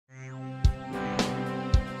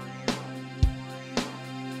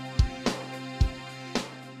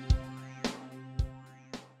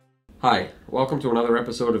Hi, welcome to another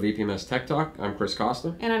episode of EPMS Tech Talk. I'm Chris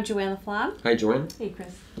Costa. And I'm Joanne LaFlamme. Hi, Joanne. Hey,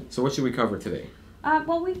 Chris. So what should we cover today?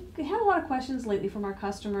 Well, we've had a lot of questions lately from our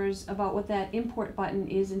customers about what that import button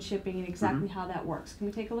is in shipping and exactly how that works. Can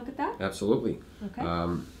we take a look at that? Absolutely. Okay.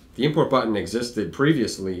 The import button existed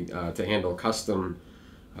previously to handle custom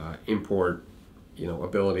import,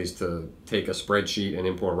 abilities to take a spreadsheet and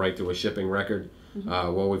import right to a shipping record.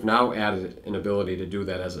 Well, we've now added an ability to do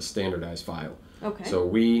that as a standardized file. Okay. So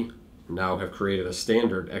we now have created a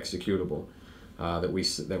standard executable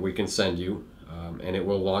that we can send you, and it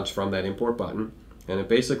will launch from that import button. And it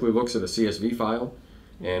basically looks at a CSV file,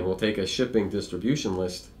 and will take a shipping distribution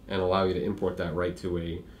list and allow you to import that right to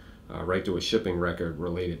a shipping record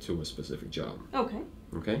related to a specific job. Okay.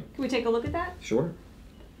 Okay. Can we take a look at that? Sure.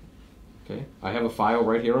 Okay. I have a file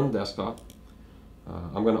right here on the desktop.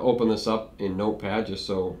 I'm going to open this up in Notepad just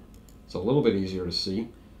so it's a little bit easier to see.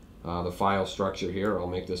 The file structure here, I'll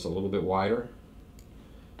make this a little bit wider.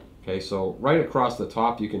 Okay, so right across the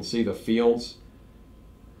top you can see the fields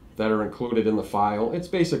that are included in the file. It's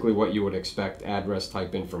basically what you would expect, address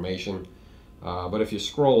type information. But if you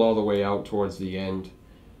scroll all the way out towards the end,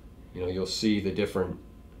 you'll see the different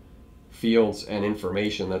fields and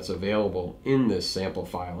information that's available in this sample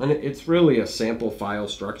file. And it's really a sample file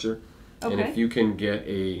structure. Okay. And if you can get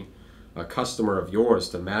a customer of yours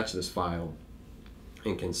to match this file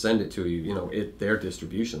and can send it to you, their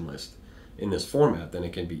distribution list in this format, then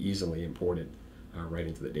it can be easily imported right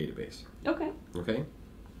into the database. Okay. Okay?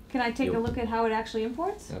 Can I take a look at how it actually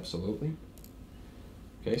imports? Absolutely.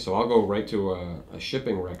 Okay, so I'll go right to a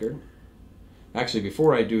shipping record. Actually,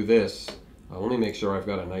 before I do this, let me make sure I've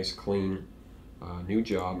got a nice clean new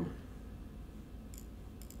job.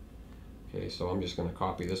 Okay, so I'm just going to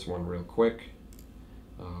copy this one real quick.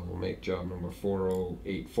 We'll make job number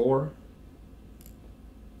 4084.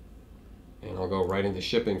 And I'll go right into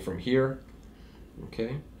shipping from here.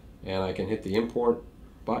 Okay, and I can hit the import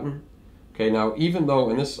button. Okay, now even though,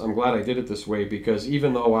 and this, I'm glad I did it this way, because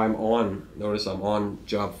even though notice I'm on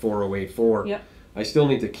job 4084, yep, I still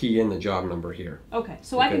need to key in the job number here. Okay,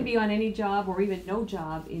 so I can be on any job or even no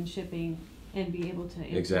job in shipping and be able to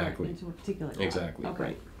import into a particular job. Exactly,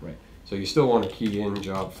 okay. Right. So you still want to key in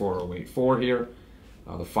job 4084 here.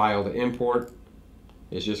 The file to import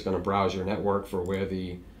is just going to browse your network for where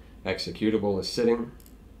the executable is sitting.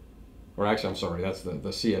 Or actually, I'm sorry, that's where the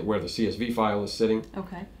CSV file is sitting.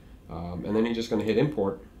 Okay. And then you're just going to hit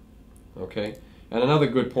import. Okay. And another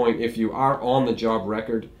good point, if you are on the job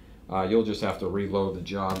record, you'll just have to reload the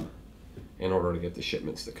job in order to get the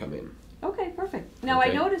shipments to come in. Okay, perfect. Now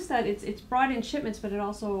I noticed that it's brought in shipments, but it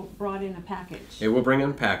also brought in a package. It will bring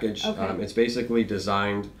in a package. Okay. It's basically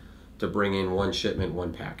designed to bring in one shipment,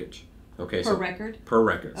 one package. Okay. Per record? Per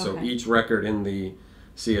record. Okay. So each record in the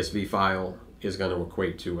CSV file is going to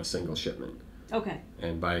equate to a single shipment. Okay.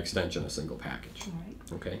 And by extension, a single package. All right.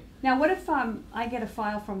 Okay. Now, what if I get a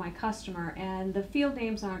file from my customer and the field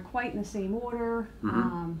names aren't quite in the same order?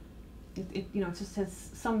 It just has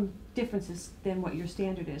some differences than what your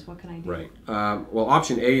standard is. What can I do? Right. Well,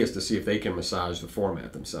 option A is to see if they can massage the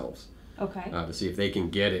format themselves. Okay. To see if they can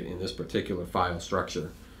get it in this particular file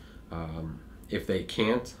structure. If they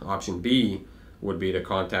can't, option B would be to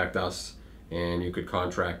contact us, and you could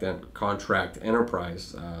contract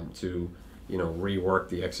Enterprise to rework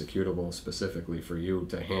the executable specifically for you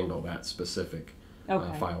to handle that specific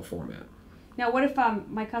file format. Now, what if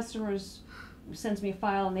my customers sends me a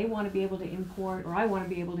file and they want to be able to import, or I want to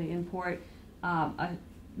be able to import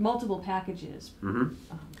multiple packages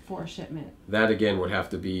for a shipment? That again would have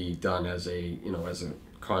to be done as a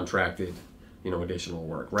contracted additional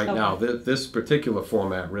work. Right now, this particular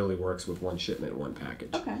format really works with one shipment, one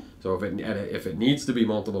package. Okay. So if it needs to be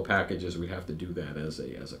multiple packages, we'd have to do that as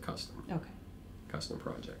a custom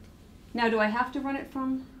project. Now, do I have to run it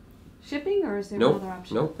from shipping, or is there another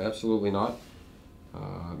option? Nope, absolutely not.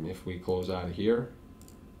 If we close out of here,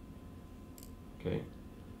 okay,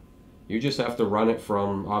 you just have to run it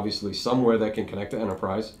from obviously somewhere that can connect to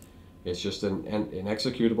Enterprise. It's just an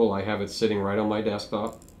executable. I have it sitting right on my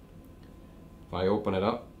desktop. If I open it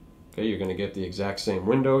up, okay, you're going to get the exact same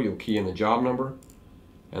window. You'll key in the job number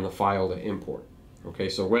and the file to import. Okay,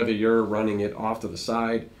 so whether you're running it off to the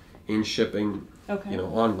side, in shipping,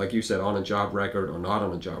 on, like you said, on a job record or not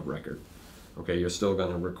on a job record, okay, you're still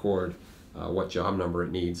going to record what job number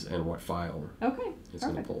it needs and what file it's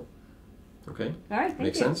going to pull. Okay? All right, thank you.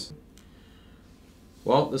 Make sense?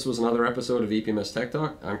 Well, this was another episode of EPMS Tech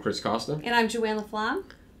Talk. I'm Chris Costa. And I'm Joanne LaFlamme.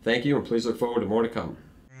 Thank you, and please look forward to more to come.